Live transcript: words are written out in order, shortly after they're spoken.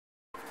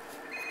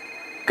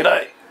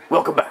G'day.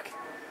 Welcome back.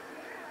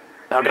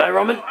 Now, g'day,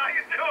 Roman. How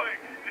you doing?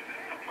 This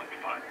is so much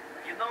fun.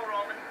 You know,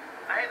 Roman,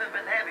 I haven't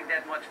been having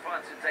that much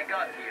fun since I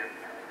got here.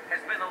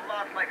 It's been a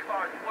lot like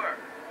hard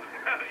work.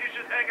 You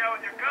should hang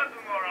out with your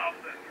cousin more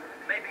often.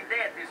 Maybe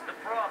that is the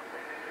problem.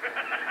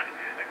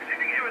 I'm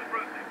sitting here with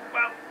Brucey.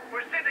 Well,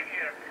 we're sitting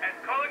here and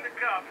calling the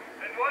cops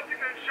and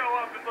watching them show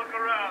up and look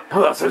around.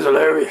 Oh, that sounds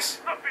hilarious.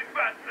 Stupid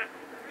bastard.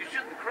 You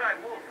shouldn't cry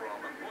wolf,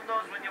 Roman. Who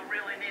knows when you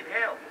really need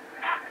help?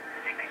 I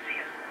think they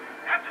see us.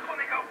 Have to go,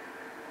 Nico.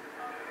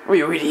 Oh,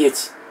 you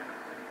idiots.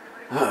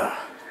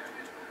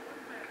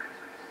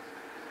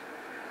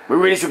 We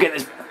really should get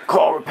this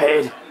car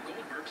repaired.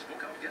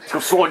 It's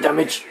got slight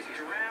damage.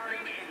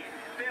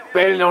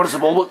 Barely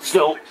noticeable, but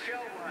still.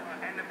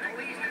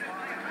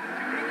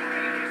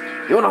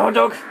 You want a hot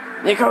dog,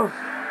 Nico?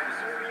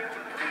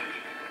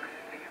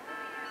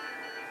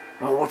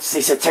 Oh, what's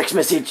this? A text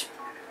message?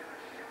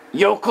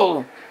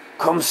 Yokel,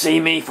 come see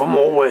me for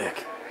more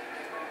work.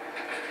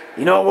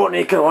 You know what,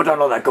 Nico? I don't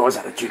like that guy's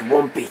attitude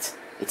one bit.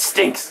 It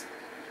stinks.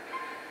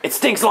 It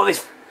stinks like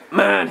this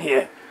man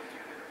here.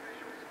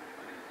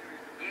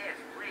 Yes,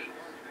 please.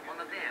 One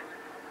of them.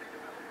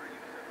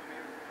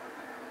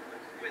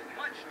 With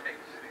much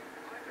taste.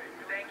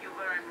 Thank you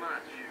very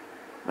much.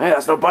 Hey,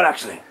 that's not bad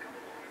actually.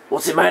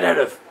 What's it made out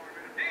of?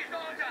 These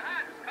dogs are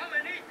hot. Come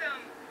and eat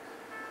them.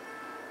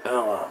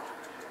 Oh,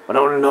 I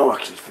don't know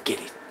actually. Forget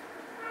it.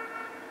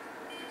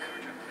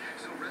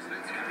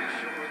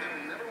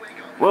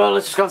 Well,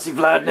 let's just go and see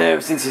Vlad now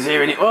since he's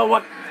here. Well,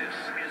 what? Nico,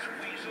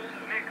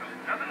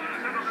 nothing to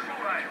settle the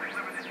fight. We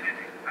live in the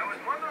city. I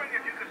was wondering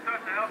if you could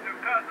start to help your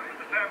cousin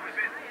with the family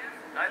business.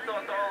 I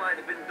thought all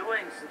I'd been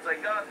doing since I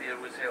got here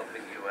was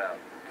helping you out.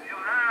 You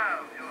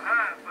have,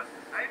 but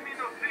I mean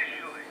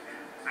officially.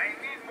 I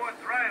need more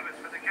drivers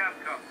for the cab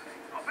company.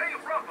 I'll pay you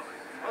properly.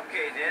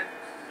 Okay, then.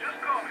 Just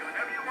call me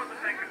whenever you want to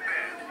take a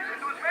fare. You can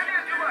do as many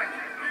as you like,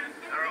 Nico.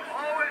 There are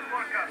always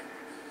more customers.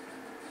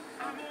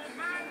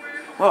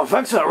 Well,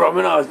 thanks for that,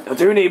 Roman. I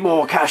do need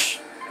more cash.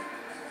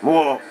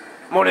 More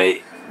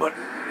money. But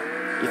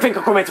you think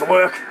I'll come here to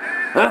work?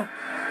 Huh?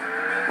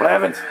 Well, I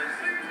haven't.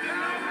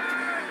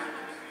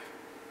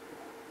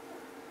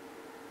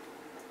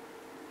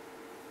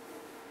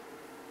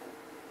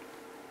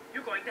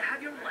 You're going to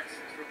have your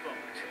license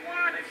revoked.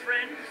 What? My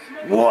friend,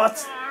 smoking What?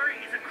 in a bar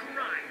is a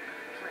crime.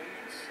 Plain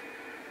and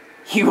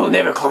simple. You will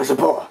never close the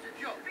bar.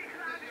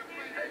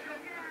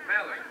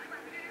 Mallory,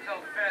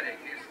 tell Fatty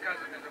his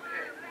cousin is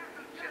okay.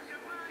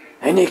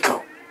 Hey,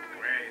 Nico.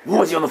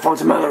 Why is he on the phone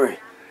to Mallory?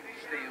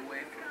 Stay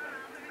away from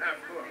her. Of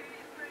course.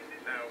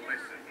 Now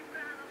listen.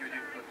 You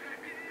did put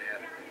me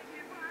there.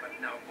 But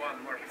now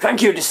one more thing.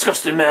 Thank you,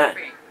 disgusting man.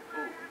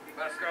 Who?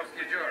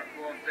 Moskovsky George,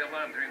 who owns the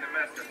laundry in the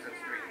Masterson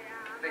Street.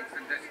 Thinks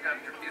in this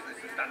country business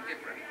is done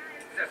different.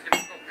 Says he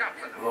will go cops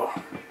on him. Oh,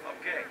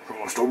 Okay.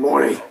 Christ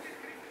almighty.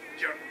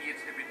 George needs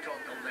to be taught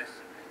a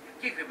lesson.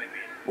 Give him a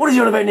bit. What is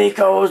you on about,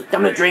 Nico? I was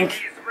having a drink.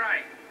 He is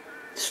right.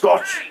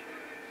 Scotch. Hey,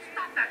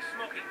 stop that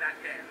smoking back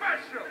there.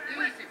 Marshal,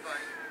 easy,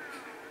 buddy.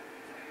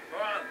 Go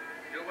on.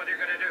 Do what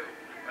you're gonna do.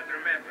 But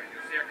remember, you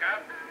see a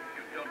cop,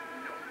 you don't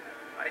know.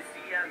 I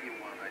see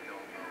anyone, I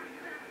don't know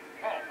you.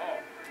 Oh.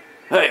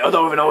 Hey, I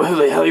don't even know who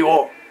the hell you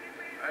are.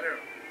 I do.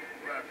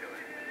 Luckily.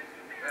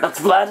 That's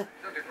Vlad?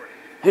 Took it for you.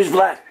 Who's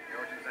Vlad?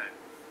 George's name.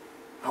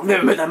 I've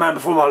never met that man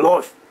before in my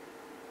life.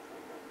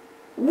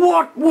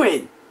 What?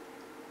 When?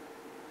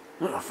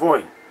 Oh,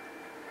 fine.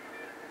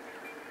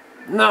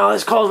 No,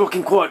 this car's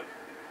looking quite...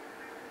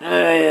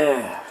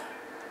 yeah.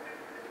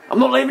 I'm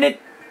not leaving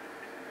it.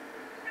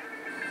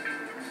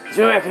 Is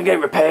there any way I can get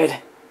it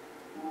repaired?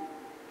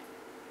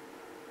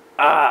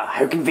 Ah,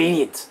 how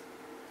convenient.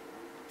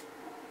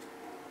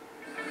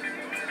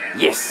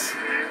 Yes.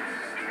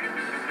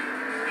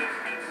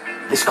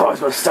 This car's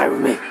got to stay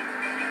with me.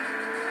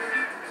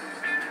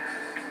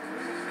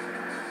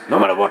 No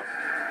matter what.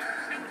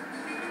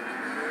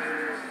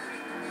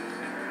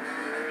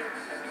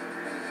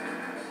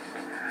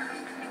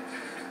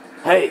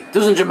 Hey,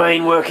 doesn't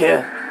Jermaine work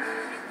here?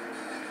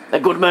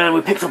 That good man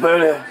we picked up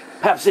earlier.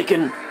 Perhaps he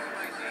can...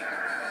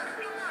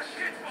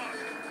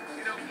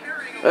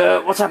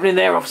 what's happening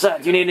there, officer?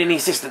 Do you need any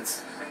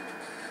assistance?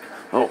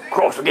 Oh,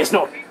 Christ, I guess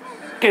not.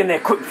 Get in there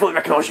quick before they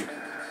recognise you.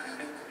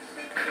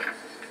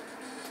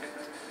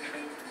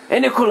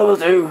 Any colour will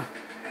do.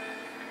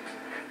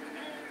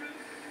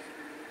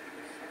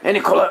 Any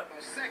colour.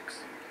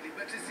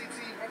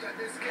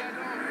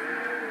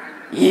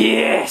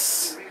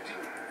 Yes!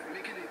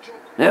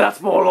 Now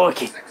that's more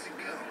like it.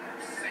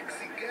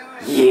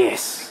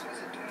 Yes.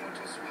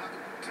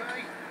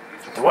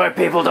 The way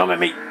people don't make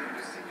me...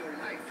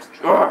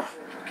 Ugh.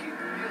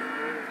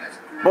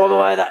 By the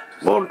way, that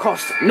won't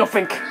cost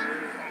nothing.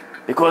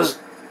 Because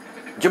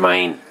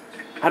Jermaine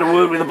had a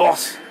word with the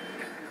boss.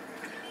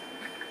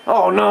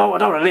 Oh no, I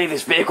don't want to leave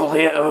this vehicle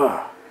here.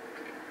 Ugh.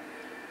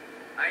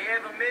 I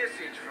have a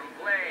message from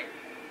Blaine.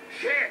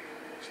 Shit!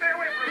 Stay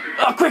away from me!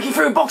 Oh, quick, he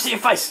threw a box at your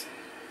face.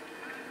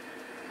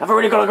 I've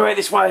already got to go out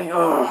this way.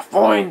 Oh,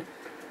 fine.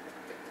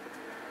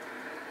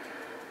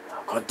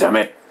 Oh, God damn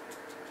it.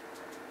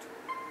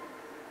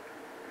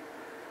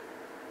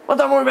 Well,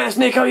 don't worry about this,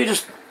 Nico, you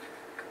just...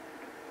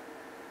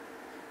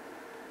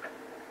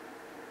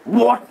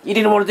 What? You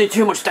didn't want to do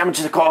too much damage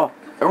to the car?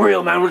 A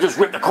real man would just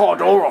rip the car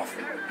door off.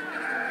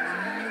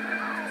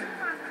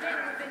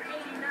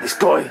 This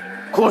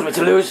guy caused me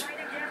to lose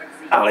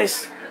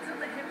Alice,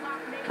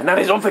 and that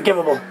is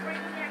unforgivable.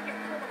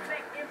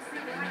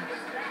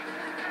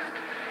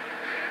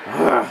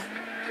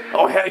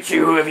 I hate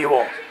you, whoever you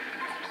are.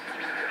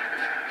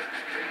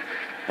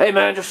 Hey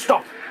man, just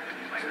stop.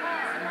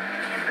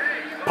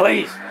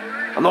 Please,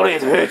 I'm not here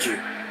to hurt you.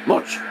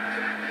 Much.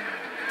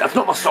 That's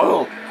not my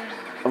style.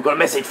 I've got a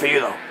message for you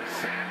though.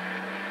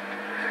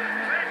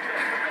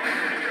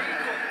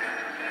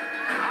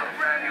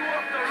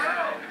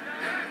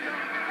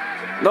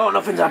 No,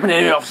 nothing's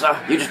happening here, officer.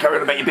 You just carry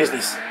on about your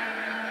business.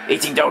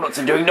 Eating donuts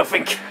and doing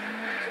nothing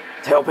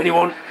to help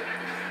anyone.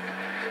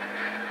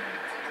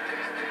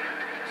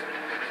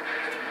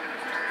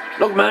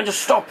 Look man,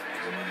 just stop.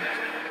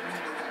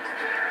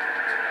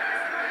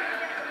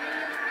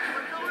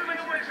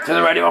 Turn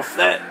the radio off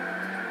there.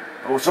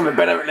 Or something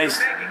better at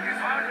least.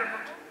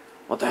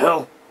 What the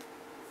hell?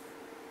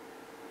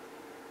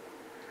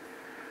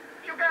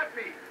 You got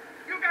me.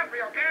 You got me,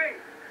 okay?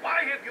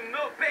 Why have you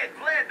not paid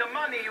Vlad the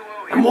money you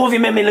owe him? And what have you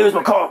made me lose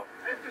my car?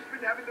 I've just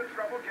been having the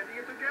trouble getting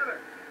it together.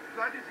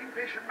 Vlad is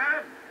impatient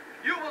man.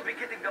 You will be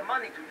getting the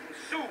money to him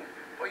soon,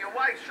 or your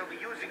wife shall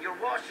be using your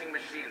washing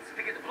machines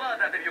to get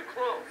blood out of your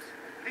clothes.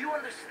 Do you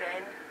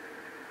understand?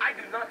 I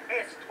do not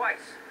ask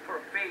twice for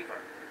a favor.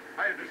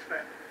 I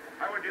understand.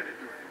 I will get it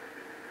to him.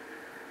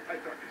 I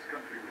thought this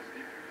country was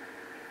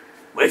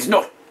different. Well, it's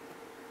not.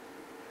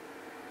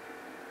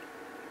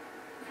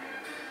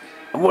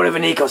 And whatever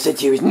Nico said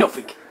to you is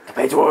nothing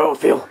compared to how I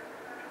feel.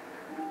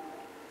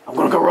 I'm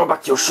gonna go right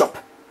back to your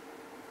shop.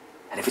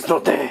 And if it's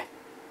not there...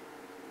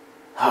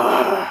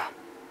 I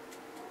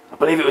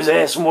believe it was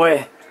there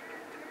somewhere.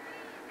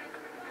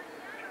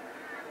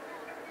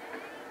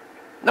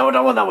 No, I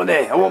don't want that one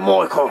there. I want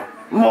my car.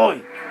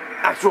 My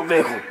actual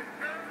vehicle.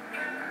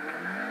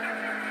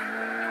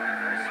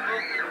 I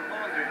spoke to the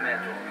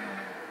laundromat owner.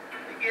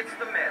 He gets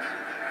the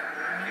message.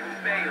 He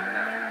will bail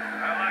now.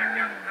 I like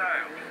your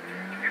style.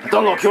 I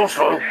don't like your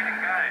style.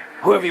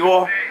 Whoever you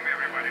are.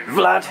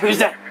 Vlad, who's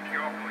that?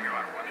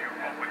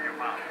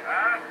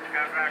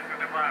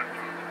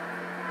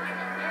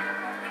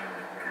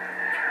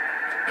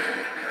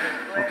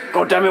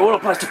 God damn it, what a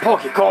place to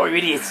park your car, you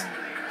idiots.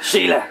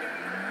 Sheila.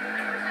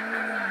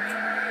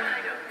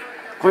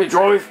 Can you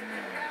drive?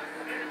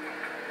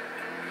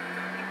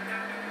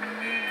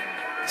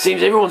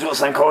 Seems everyone's got the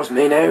same car as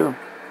me now.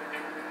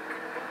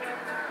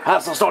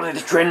 Perhaps I started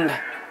this trend.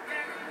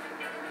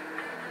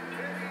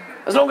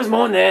 As long as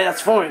mine there,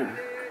 that's fine.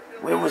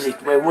 Where was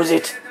it? Where was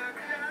it?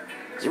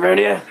 Is it around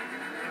here?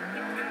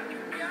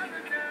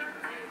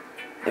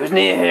 It was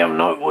near here, I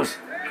know it was.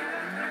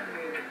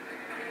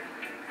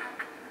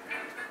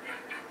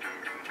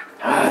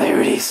 Ah, there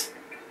it is.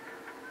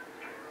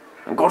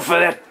 And God for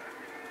that.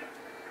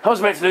 I was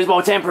about to lose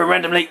my temper and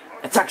randomly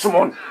attack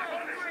someone.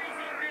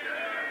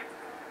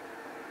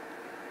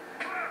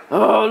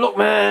 Oh, look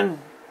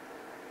man.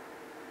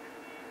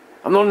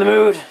 I'm not in the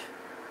mood.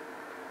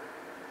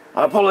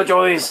 I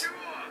apologise.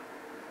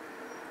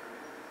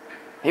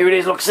 Here it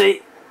is, look,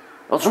 see?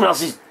 On someone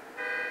else's...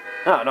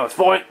 Oh, no, it's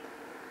fine.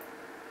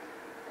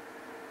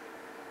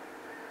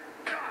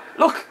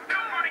 Look!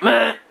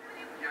 Man!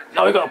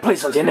 No, we got a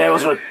police on in there. I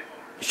was going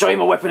to show you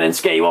my weapon and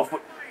scare you off,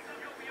 but...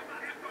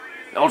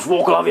 I'll just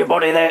walk all over your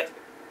body there.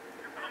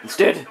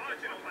 Instead.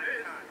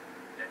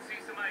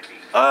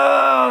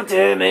 Oh,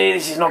 dear me,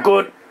 this is not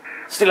good.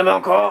 Still a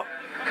milk car.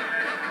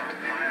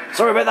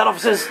 Sorry about that,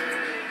 officers.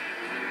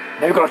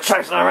 Now we've got a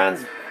chase on our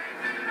hands.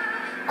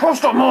 Can't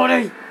stop,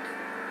 Marty.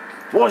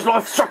 Why does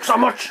life suck so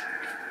much?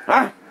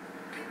 Huh?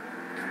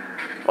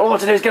 All I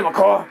want to do is get my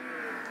car.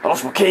 I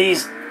lost my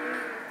keys.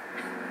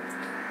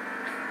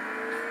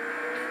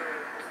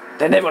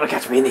 They're never going to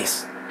catch me in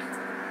this.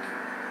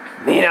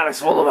 Me and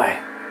Alex all the way.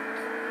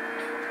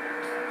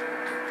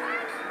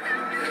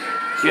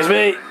 Excuse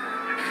me.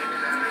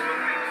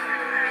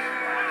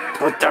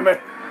 God damn it.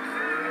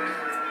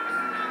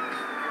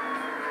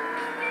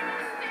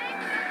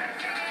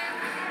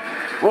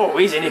 Whoa,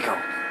 easy, Nico.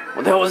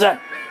 What the hell was that?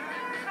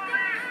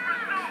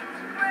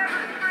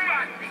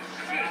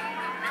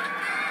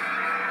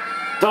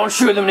 Don't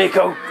shoot them,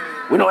 Nico.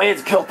 We're not here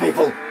to kill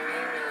people.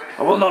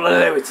 I will not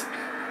allow it.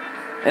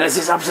 Unless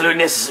it's absolutely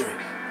necessary.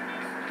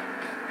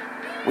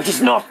 Which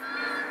is not.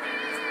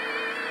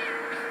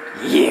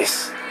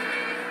 Yes.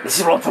 This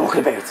is what I'm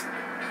talking about.